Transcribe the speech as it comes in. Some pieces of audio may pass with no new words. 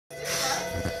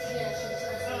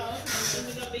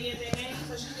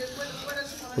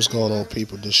What's going on,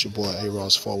 people? This your boy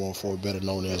A-Ross414, better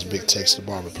known as Big Tex the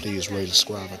Barber. Please rate,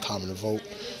 subscribe, and comment and vote.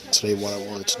 Today, what I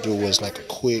wanted to do was like a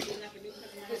quick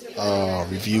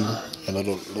review and a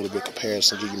little bit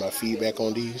comparison, give you my feedback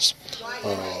on these.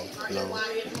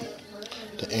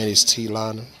 The Andis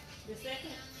T-Outliner,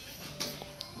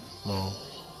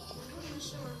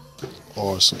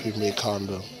 or some people may call them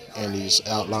the Andis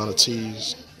Outliner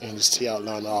T's, Andis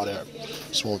T-Outliner, all that.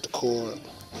 This one with the cord.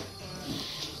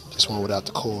 This one without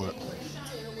the cord.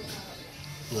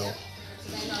 I'm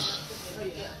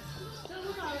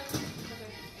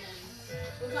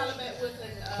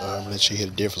gonna let you hear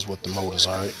the difference with the motors,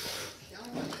 alright?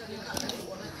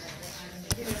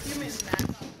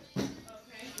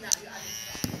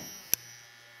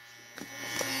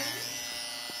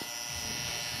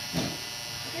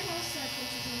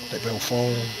 They've been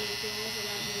phone.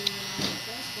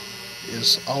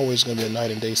 It's always gonna be a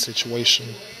night and day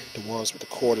situation. The ones with the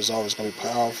cord is always going to be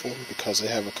powerful because they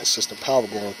have a consistent power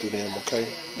going through them, okay?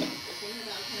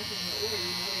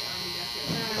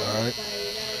 Alright.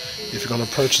 If you're going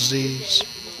to purchase these,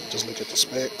 just look at the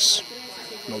specs.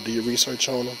 Do your research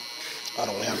on them. I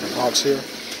don't have the box here.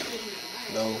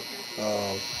 I'll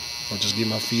just give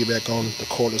my feedback on the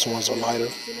cordless ones are lighter.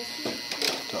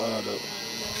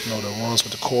 The ones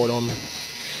with the cord on them,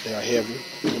 they are heavy.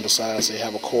 And besides, they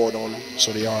have a cord on them,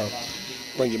 so they are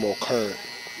bringing more current.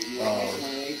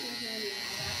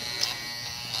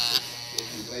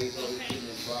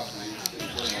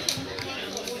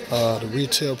 The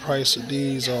retail price of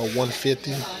these are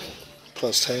 $150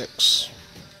 plus tax.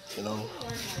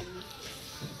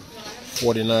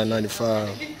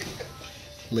 $49.95.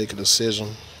 Make a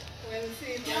decision.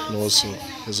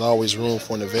 There's always room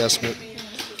for an investment,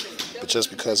 but just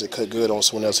because it cut good on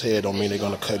someone else's head don't mean they're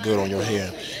gonna cut good on your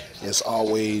hair. It's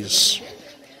always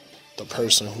the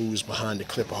person who's behind the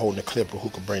clipper, holding the clipper, who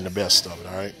can bring the best of it,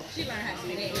 alright?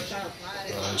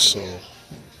 Alright, so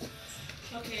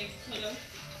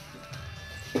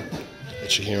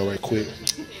let you hear right quick.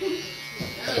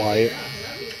 Quiet.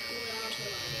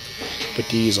 But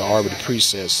these are already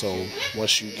presets, so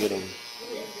once you get them,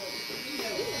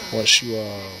 once you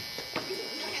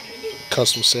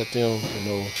custom set them,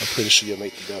 I'm pretty sure you'll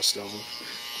make the best of them.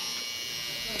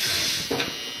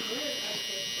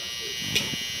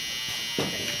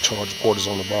 Charge port is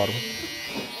on the bottom.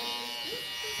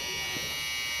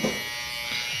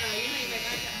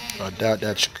 I doubt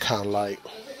that you kind of like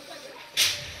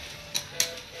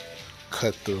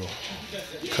cut the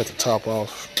top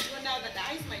off,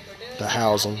 the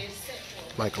housing,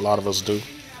 like a lot of us do.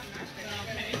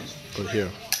 But here,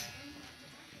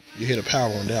 you hear the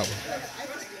power on that one.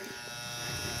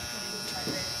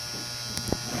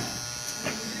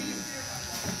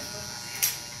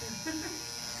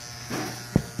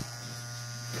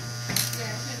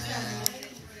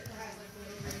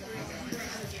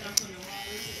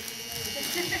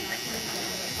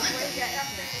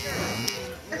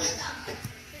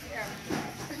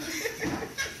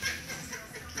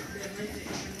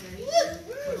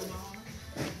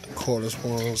 Cordless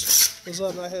ones. What's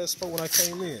up? I had spoke when I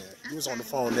came in. You was on the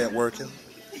phone networking.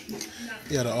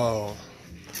 Yeah, the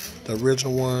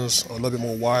original ones are a little bit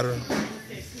more wider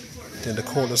than the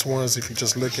cordless ones if you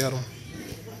just look at them.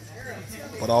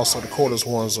 But also the cordless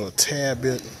ones are a tad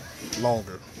bit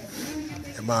longer,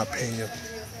 in my opinion.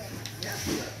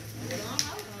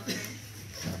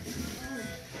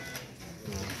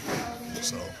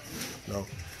 So,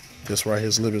 this right here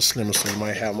is a little bit slimmer, so you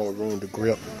might have more room to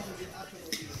grip.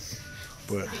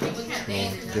 But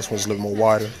this one's a little more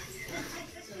wider.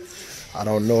 I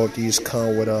don't know if these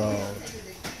come with the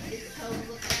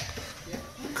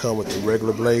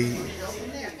regular blade,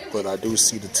 but I do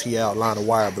see the T-Outliner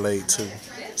wire blade too.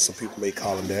 Some people may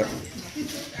call them that.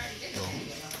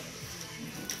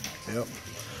 Yep,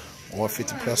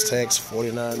 $150 plus tax,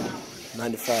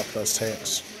 $49.95 plus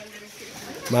tax.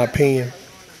 My opinion,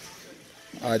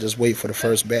 I just wait for the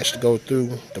first batch to go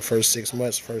through, the first 6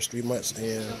 months, first 3 months,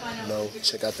 then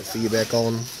check out the feedback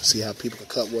on them, see how people can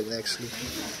cut with them actually.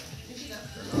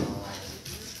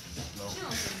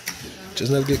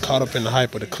 Just never get caught up in the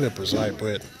hype of the clippers, right?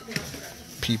 But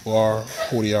people are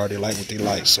who they are, they like what they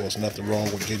like, so there's nothing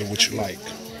wrong with getting what you like.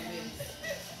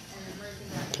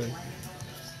 Okay.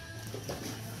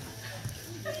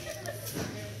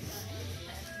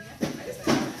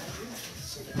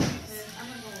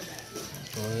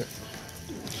 Alright.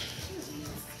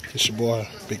 It's your boy,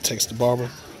 Big Tex the Barber.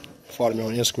 Follow me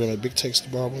on Instagram at Big Tex the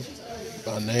Barber.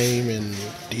 My name and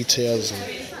details and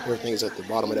everything's at the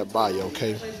bottom of that bio,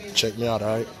 okay? Check me out,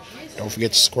 alright? Don't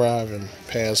forget to subscribe and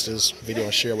pass this video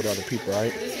and share with other people,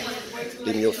 alright?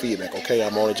 Give me your feedback, okay?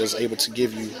 I'm only just able to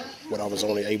give you what I was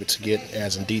only able to get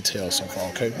as in detail so far,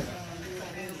 okay?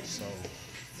 So,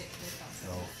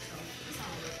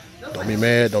 don't be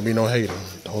mad, don't be no hater,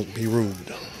 don't be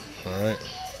rude, all right?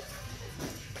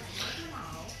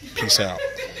 Peace out.